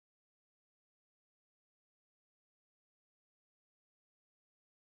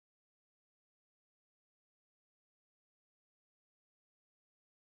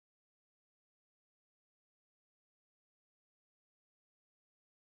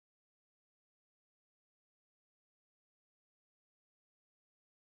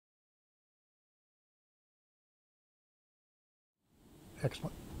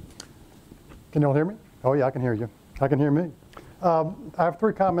Excellent. Can you all hear me? Oh yeah, I can hear you. I can hear me. I have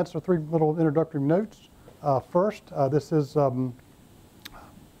 3 comments or 3 little introductory notes. First, this is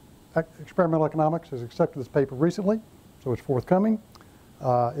Experimental Economics has accepted this paper recently, so it's forthcoming.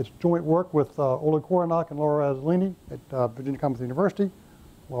 It's joint work with Oleg Koronak and Laura Azzolini at Virginia Commonwealth University.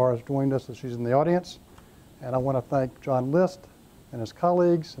 Laura has joined us, and she's in the audience. And I want to thank John List and his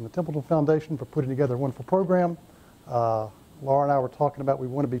colleagues and the Templeton Foundation for putting together a wonderful program. Laura and I were talking about we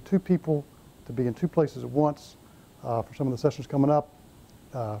want to be 2 people to be in 2 places at once for some of the sessions coming up.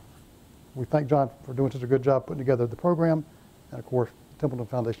 We thank John for doing such a good job putting together the program, and of course, the Templeton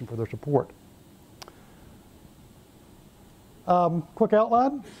Foundation for their support. Quick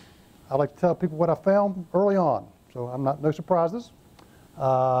outline. I like to tell people what I found early on, so I'm not no surprises.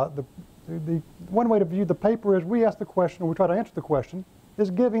 The one way to view the paper is we ask the question, or we try to answer the question, is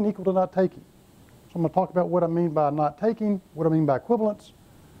giving equal to not taking? So I'm going to talk about what I mean by not taking, what I mean by equivalence.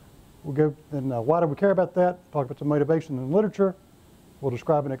 We'll go, and why do we care about that? Talk about some motivation in literature. We'll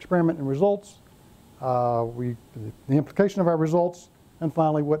describe an experiment and results, the implication of our results, and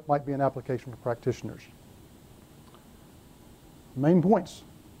finally what might be an application for practitioners. Main points.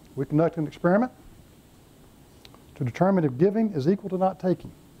 We conduct an experiment to determine if giving is equal to not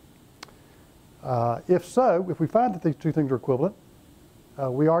taking. If so, if we find that these 2 things are equivalent,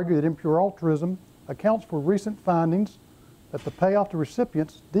 we argue that impure altruism accounts for recent findings that the payoff to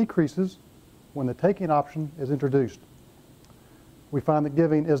recipients decreases when the taking option is introduced. We find that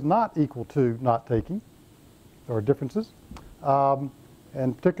giving is not equal to not taking. There are differences.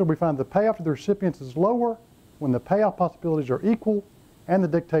 In particular, we find the payoff to the recipients is lower when the payoff possibilities are equal and the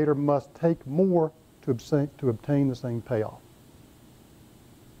dictator must take more to obtain the same payoff.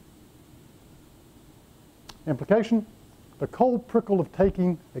 Implication: the cold prickle of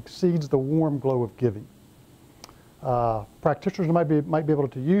taking exceeds the warm glow of giving. Practitioners might be able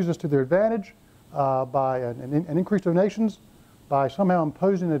to use this to their advantage by an increased donations, by somehow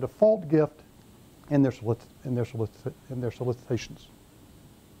imposing a default gift in their solicitations.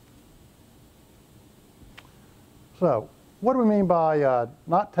 So, what do we mean by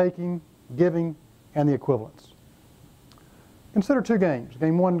not taking, giving, and the equivalence? Consider 2 games,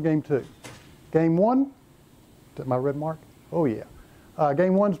 game 1 and game 2. Game 1, is that my red mark? Oh yeah.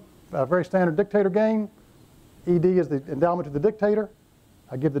 Game 1's a very standard dictator game. ED is the endowment to the dictator.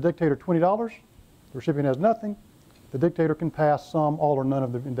 I give the dictator $20. The recipient has nothing. The dictator can pass some, all, or none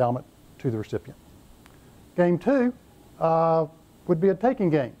of the endowment to the recipient. Game 2 would be a taking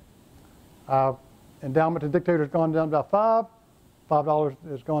game. Endowment to the dictator has gone down about $5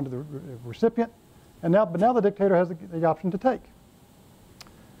 has gone to the recipient, and but now the dictator has the option to take.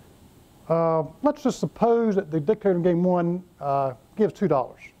 Let's just suppose that the dictator in game 1 gives $2.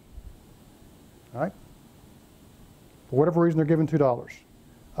 All right? For whatever reason, they're given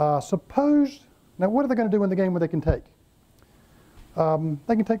 $2. Suppose, now what are they going to do in the game where they can take?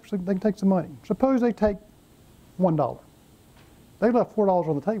 They can take some money. Suppose they take $1. They left $4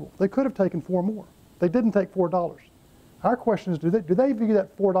 on the table. They could have taken 4 more. They didn't take $4. Our question is, do they view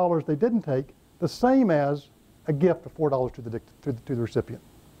that $4 they didn't take the same as a gift of $4 to the recipient?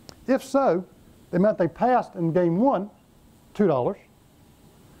 If so, the amount they passed in game 1, $2,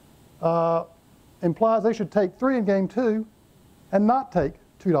 implies they should take 3 in game 2 and not take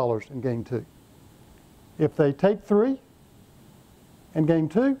 $2 in game 2. If they take 3 in game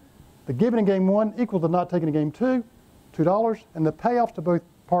 2, the given in game 1 equals the not taken in game 2, $2, and the payoffs to both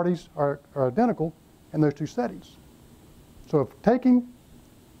parties are identical in those 2 settings. So if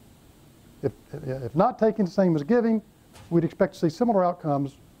not taking the same as giving, we'd expect to see similar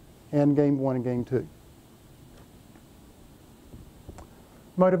outcomes in game 1 and game 2.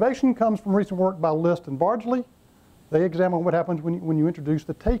 Motivation comes from recent work by List and Bardsley. They examine what happens when you introduce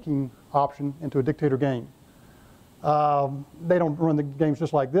the taking option into a dictator game. They don't run the games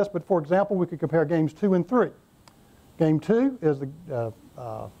just like this, but for example, we could compare games 2 and 3. Game 2 is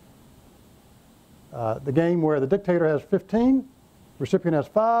the game where the dictator has 15, the recipient has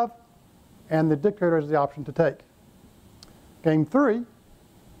 5, and the dictator has the option to take. Game 3,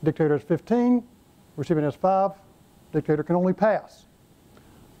 dictator has 15, recipient has 5, dictator can only pass.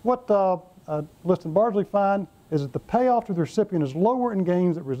 What List and Bardsley find is that the payoff to the recipient is lower in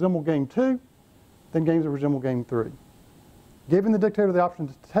games that resemble game 2 than games that resemble game 3. Giving the dictator the option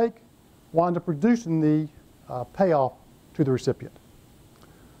to take winds up reducing the payoff to the recipient.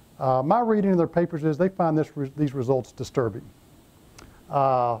 My reading of their papers is they find these results disturbing.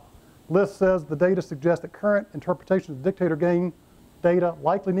 List says the data suggests that current interpretations of dictator game data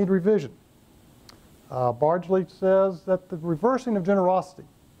likely need revision. Bardsley says that the reversing of generosity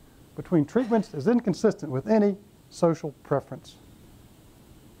between treatments is inconsistent with any social preference.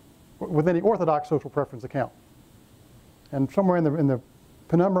 with any orthodox social preference account. And somewhere in the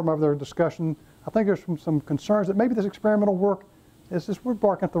penumbra of their discussion, I think there's some concerns that maybe this experimental work is just, we're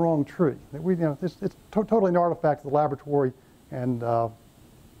barking up the wrong tree. That we, it's totally an artifact of the laboratory and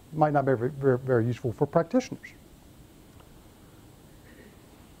might not be very useful for practitioners.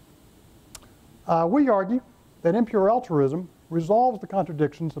 We argue that impure altruism resolves the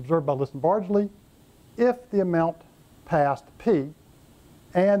contradictions observed by List and Bardsley if the amount passed, P,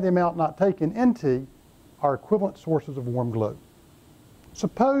 and the amount not taken, NT, are equivalent sources of warm glow.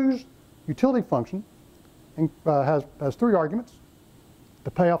 Suppose utility function has three arguments: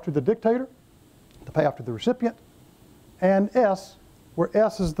 the payoff to the dictator, the payoff to the recipient, and S, where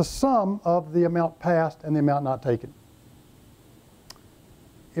S is the sum of the amount passed and the amount not taken.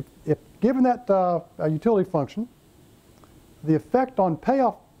 If given that utility function, the effect on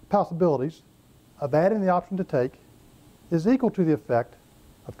payoff possibilities of adding the option to take is equal to the effect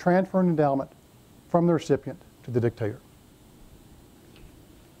of transferring endowment from the recipient to the dictator.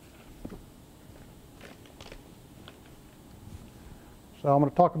 So I'm going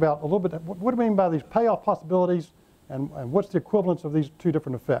to talk about a little bit, what do we mean by these payoff possibilities and what's the equivalence of these two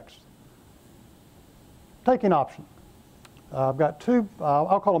different effects. Taking option. I've got two,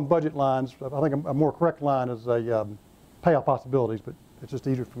 I'll call them budget lines. I think a more correct line is a payoff possibilities, but it's just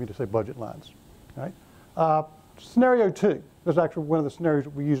easier for me to say budget lines. All right? Scenario 2, this is actually one of the scenarios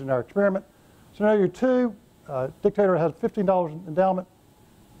that we use in our experiment. Scenario 2, dictator has $15 endowment,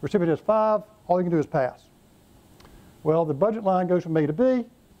 recipient has 5, all you can do is pass. Well, the budget line goes from A to B.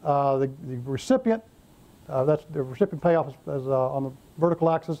 The recipient, that's the recipient payoff is on the vertical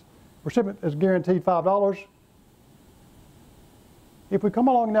axis. Recipient is guaranteed $5. If we come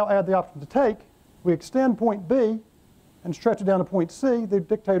along and now add the option to take, we extend point B and stretch it down to point C. The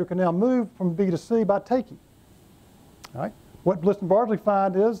dictator can now move from B to C by taking. All right? What Bliss and Bardsley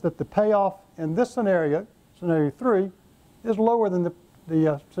find is that the payoff in this scenario, scenario 3, is lower than the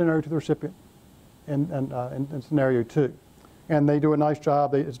scenario to the recipient in scenario 2. And they do a nice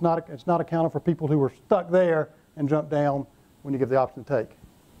job. It's not accounted for people who are stuck there and jump down when you give the option to take.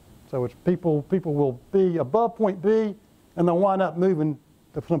 So it's people will be above point B and they'll wind up moving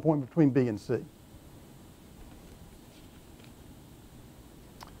to some point between B and C.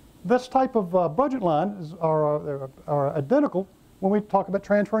 This type of budget line are identical when we talk about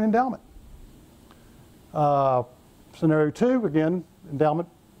transferring endowment. Scenario 2, again, endowment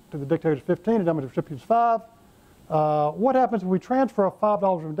to the dictator is 15, endowment to the recipient is 5. What happens if we transfer a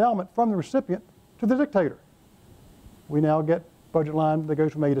 $5 of endowment from the recipient to the dictator? We now get budget line that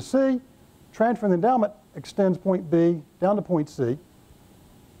goes from A to C. Transferring the endowment extends point B down to point C.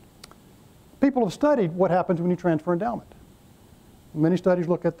 People have studied what happens when you transfer endowment. Many studies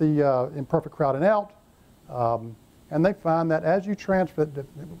look at the imperfect crowding out, and they find that as you transfer,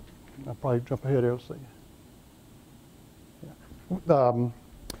 I'll probably jump ahead here, let's see. Yeah.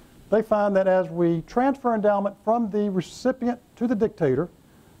 They find that as we transfer endowment from the recipient to the dictator,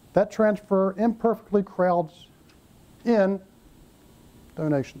 that transfer imperfectly crowds in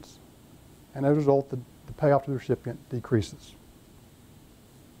donations. And as a result, the payoff to the recipient decreases.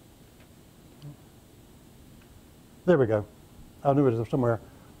 There we go. I knew it was somewhere.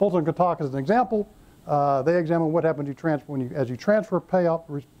 Bolton and Kotak is an example. They examine what happens as you transfer payoff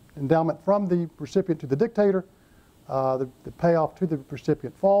endowment from the recipient to the dictator. The payoff to the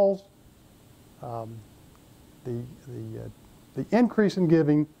recipient falls. The increase in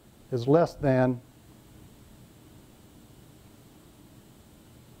giving is less than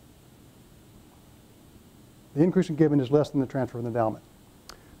the transfer of endowment.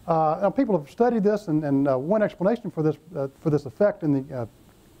 Now people have studied this, and one explanation for this effect in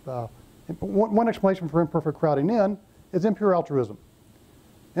the one explanation for imperfect crowding in is impure altruism.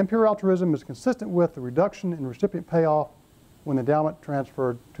 Impure altruism is consistent with the reduction in recipient payoff when endowment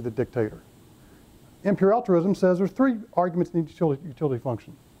transferred to the dictator. Impure altruism says there's three arguments in each utility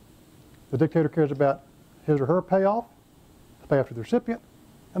function. The dictator cares about his or her payoff, the payoff to the recipient,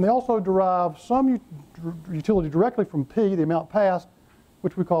 and they also derive some utility directly from P, the amount passed,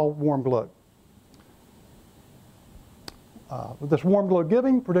 which we call warm glow. This warm glow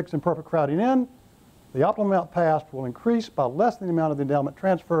giving predicts imperfect crowding in. The optimum amount passed will increase by less than the amount of the endowment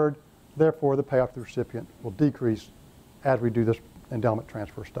transferred. Therefore, the payoff to the recipient will decrease as we do this endowment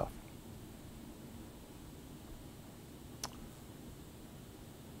transfer stuff.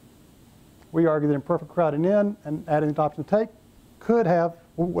 We argue that imperfect crowding in and adding the option to take could have,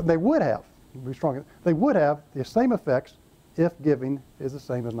 they would have, be strong, they would have the same effects if giving is the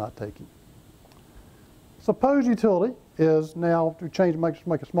same as not taking. Suppose utility is now to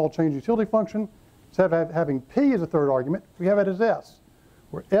make a small change in utility function. Instead of having P as a third argument, we have it as S.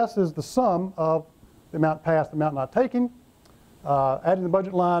 where S is the sum of the amount passed, the amount not taken. Adding the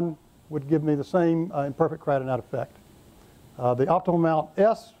budget line would give me the same imperfect crowding out effect. The optimal amount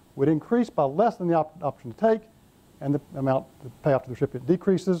S would increase by less than the option to take, and the amount the payoff to the recipient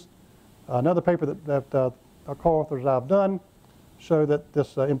decreases. Another paper that our co-authors I've done show that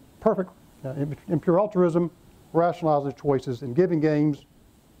this impure altruism rationalizes choices in giving games.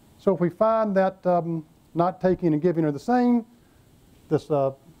 So if we find that not taking and giving are the same, this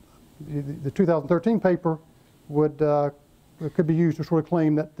the 2013 paper could be used to sort of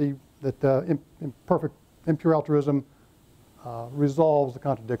claim that imperfect impure altruism resolves the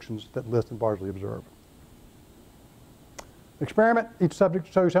contradictions that List and Bardsley observe. Experiment, each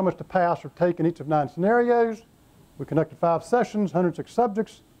subject shows how much to pass or take in each of 9 scenarios. We conducted 5 sessions, 106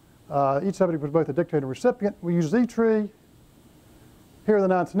 subjects. Each subject was both a dictator and recipient. We used Z-tree. Here are the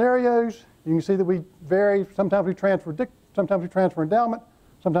 9 scenarios. You can see that we vary. Sometimes we transfer endowment.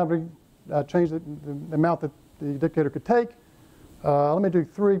 Sometimes we change the amount that the dictator could take. Let me do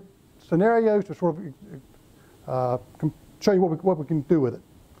 3 scenarios to sort of show you what we can do with it.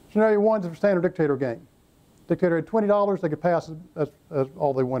 Scenario 1 is a standard dictator game. Dictator had $20, they could pass as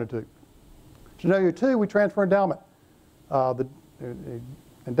all they wanted to. Scenario 2, we transfer endowment. The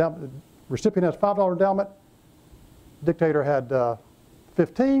recipient has $5 endowment. Dictator had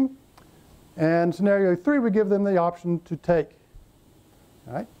 15. And scenario 3, we give them the option to take.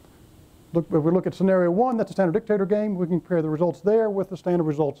 All right. If we look at scenario 1, that's a standard dictator game. We can compare the results there with the standard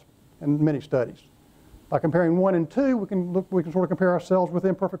results in many studies. By comparing 1 and 2, we can sort of compare ourselves with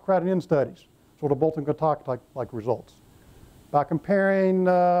imperfect crowding in studies, sort of Bolton-Kotak like results. By comparing,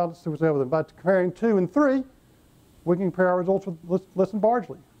 let's see what's the other. By comparing 2 and 3, we can compare our results with List and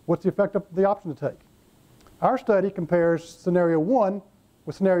Bardsley. What's the effect of the option to take? Our study compares scenario 1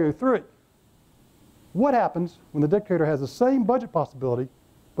 with scenario 3. What happens when the dictator has the same budget possibility,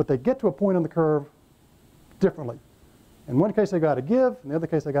 but they get to a point on the curve differently? In one case, they got to give. In the other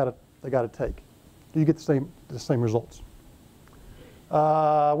case, they got to take. Do you get the same results?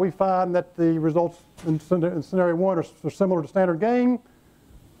 We find that the results in scenario 1 are similar to standard game.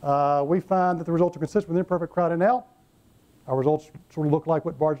 We find that the results are consistent with imperfect crowding out. Our results sort of look like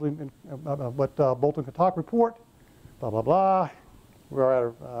what Bardsley and what Bolton-Kotak report. Blah blah blah. We're at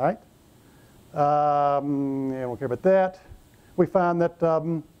all right. Yeah, we don't care about that. We find that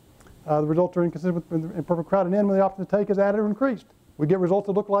the results are inconsistent with imperfect crowding in when the option to take is added or increased. We get results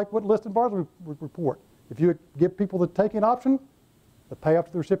that look like what List and Bardsley report. If you give people the taking option, the payoff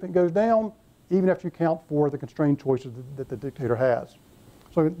to the recipient goes down, even after you count for the constrained choices that the dictator has.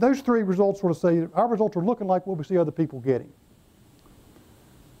 So those 3 results sort of say our results are looking like what we see other people getting.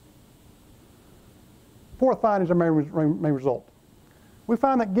 4th finding is our main result. We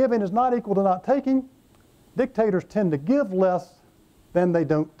find that giving is not equal to not taking. Dictators tend to give less than they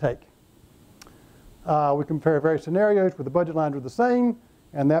don't take. We compare various scenarios where the budget lines are the same,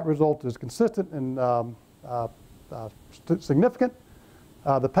 and that result is consistent and significant.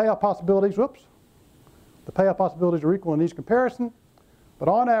 The payoff possibilities, the payoff possibilities are equal in each comparison, but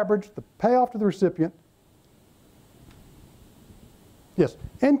on average, the payoff to the recipient,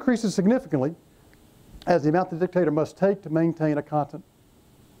 increases significantly as the amount the dictator must take to maintain a constant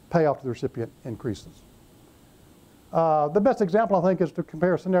payoff to the recipient increases. The best example, I think, is to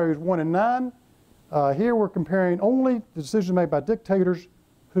compare scenarios 1 and 9. Here we're comparing only the decisions made by dictators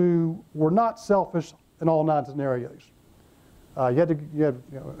who were not selfish in all 9 scenarios.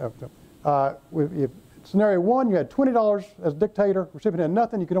 Scenario 1, you had $20 as dictator, recipient had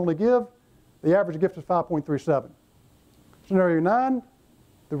nothing, you could only give. The average gift is 5.37. Scenario 9,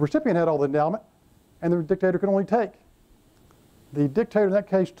 the recipient had all the endowment, and the dictator could only take. The dictator in that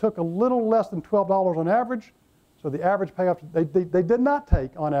case took a little less than $12 on average, so the average payoff, they did not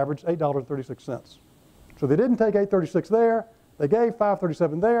take on average $8.36. So they didn't take $8.36 there, they gave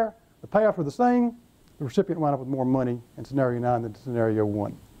 $5.37 there, the payoff were the same, the recipient wound up with more money in scenario 9 than scenario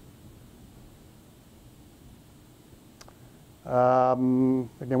 1.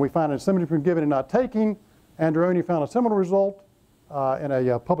 Again, we find an asymmetry between giving and not taking. Andreoni found a similar result in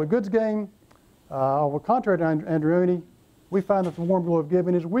a public goods game. Well, contrary to Andreoni, we find that the warm glow of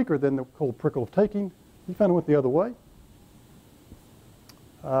giving is weaker than the cold prickle of taking. He found it went the other way.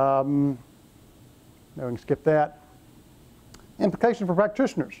 No, we can skip that. Implication for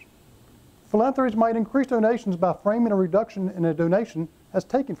practitioners. Philanthropies might increase donations by framing a reduction in a donation as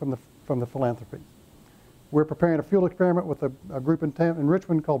taken from the philanthropy. We're preparing a field experiment with a group in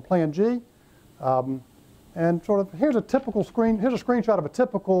Richmond called Plan G. And sort of, here's a screenshot of a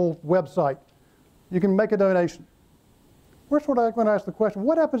typical website. You can make a donation. We're sort of going to ask the question,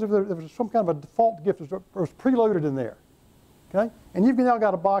 what happens if there was some kind of a default gift that was preloaded in there? Okay? And you've now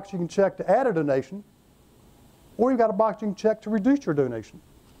got a box you can check to add a donation, or you've got a box you can check to reduce your donation.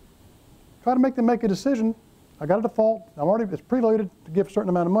 Try to make them make a decision. I got a default. It's preloaded to give a certain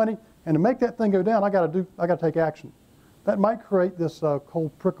amount of money, and to make that thing go down, I got to take action. That might create this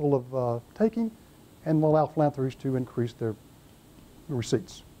cold trickle of taking, and will allow philanthropies to increase their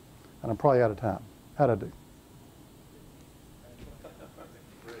receipts. And I'm probably out of time. How'd I do?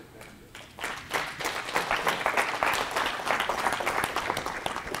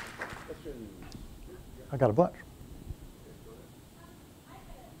 I got a bunch.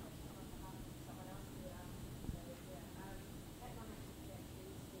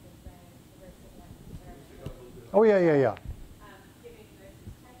 Oh, yeah, yeah, yeah.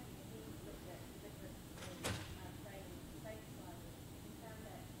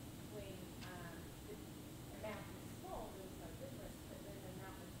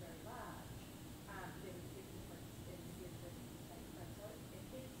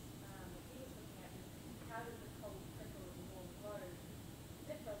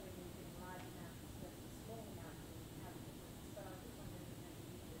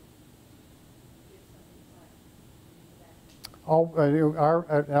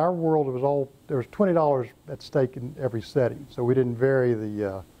 In our world, there was $20 at stake in every setting, so we didn't vary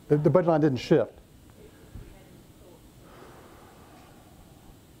the budget line didn't shift.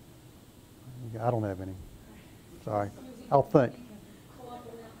 I don't have any. Sorry. I'll think.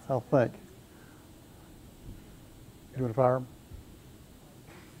 You want to fire them?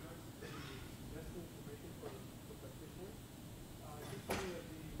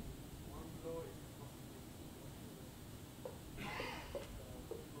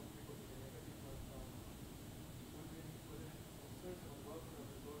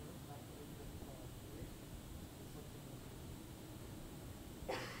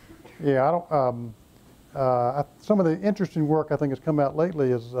 Yeah, I don't. Some of the interesting work I think has come out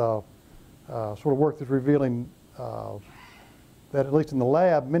lately is sort of work that's revealing that at least in the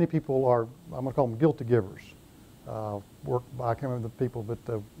lab, many people are, I'm going to call them guilty givers. Work by, I can't remember the people, but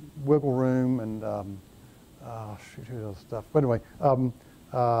the Wiggle Room and shoot, who other stuff. But anyway,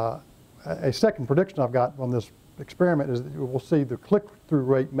 a second prediction I've got on this experiment is that we'll see the click-through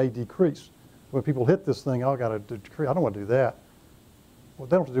rate may decrease. When people hit this thing, oh, I got to decrease. I don't want to do that. Well,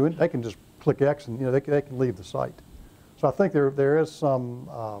 they don't have to do it. They can just click X and they can leave the site. So I think there is some.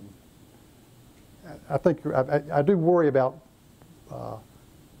 I think I do worry about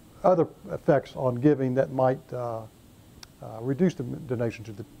other effects on giving that might reduce the donation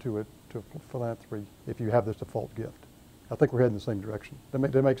to philanthropy if you have this default gift. I think we're heading in the same direction. Does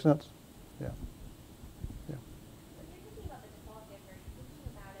that make sense? Yeah. Yeah. When you're thinking about the default gift, are you thinking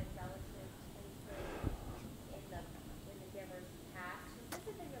about it relative to in the giver's past? This is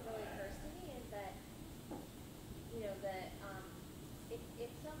the thing that really occurs to me is that,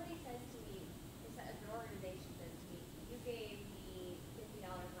 if somebody says to me, if an organization says to me, you gave me $50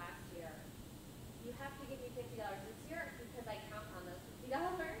 last year, you have to give me $50 this year because I count on those $50,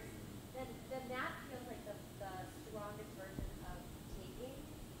 then that feels like the strongest version of taking.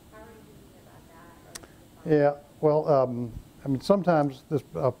 How are you thinking about that? Yeah, well, I mean, sometimes the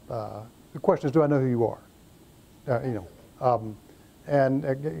question is, do I know who you are? And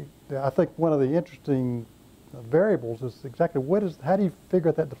I think one of the interesting variables is exactly how do you figure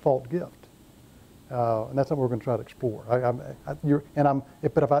out that default gift? And that's something we're going to try to explore. But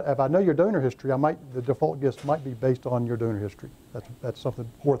if I know your donor history, the default gift might be based on your donor history. That's something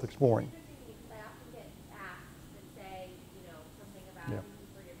worth exploring. I often get asked that say, something about Yeah. thank you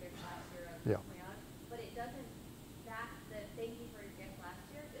for your gift last year of Yeah. but it doesn't, the thank you for your gift last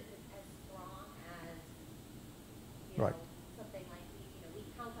year isn't as strong as, Right. something like, we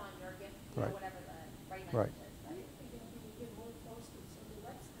count on your gift, Right. whatever the right Right. language is. But right.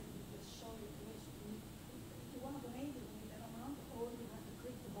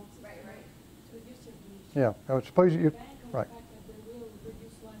 Yeah, I would suppose you, right.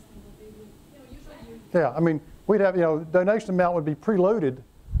 Yeah, I mean, we'd have, donation amount would be preloaded,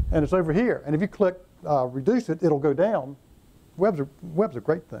 and it's over here. And if you click reduce it, it'll go down. Web's a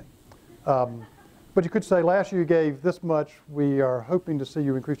great thing. But you could say last year you gave this much. We are hoping to see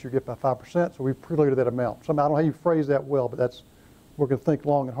you increase your gift by 5%, so we've preloaded that amount. Somehow, I don't know how you phrase that well, but we're going to think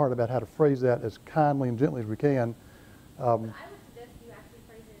long and hard about how to phrase that as kindly and gently as we can. I would suggest you actually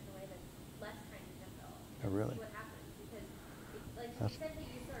phrase it in a way that's less kind and gentle. Oh, really? See what happens. Because, to the extent that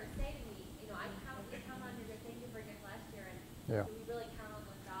you sort of say to me, I count on your gift, thank you for your gift last year, and Yeah. we really count on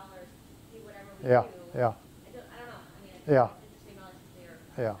those dollars to do whatever we Yeah, do. yeah. I don't know. I mean, Yeah. it's interesting knowledge to clear.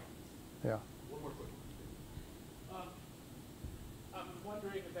 Yeah, yeah. One more question. I'm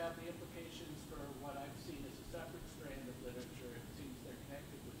wondering about the implications for what I've seen as a separate strand of literature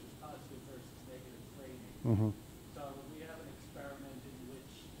Mm-hmm. So we have an experiment in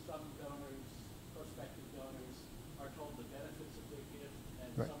which some donors, prospective donors, are told the benefits of their gift, and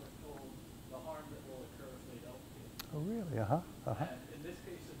Right. some are told the harm that will occur if they don't give. Oh, really? Uh-huh. Uh-huh. And in this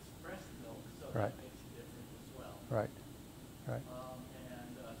case, it's breast milk, so Right. that makes it different as well. Right. Right.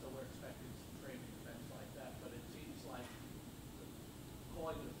 So we're expecting some framing effects like that, but it seems like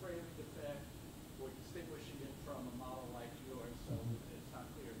calling it a framing effect, we're distinguishing it from a model like yours, so it's not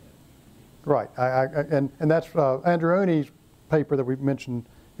clear that it can be. Right. And that's Andreoni's paper that we mentioned.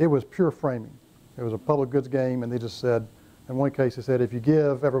 It was pure framing. It was a public goods game, and they just said, in one case, they said, if you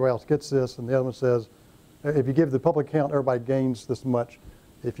give, everybody else gets this, and the other one says, if you give the public account, everybody gains this much.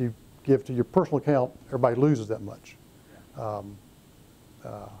 If you give to your personal account, everybody loses that much. Yeah.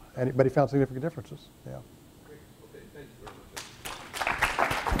 But he found significant differences. Yeah.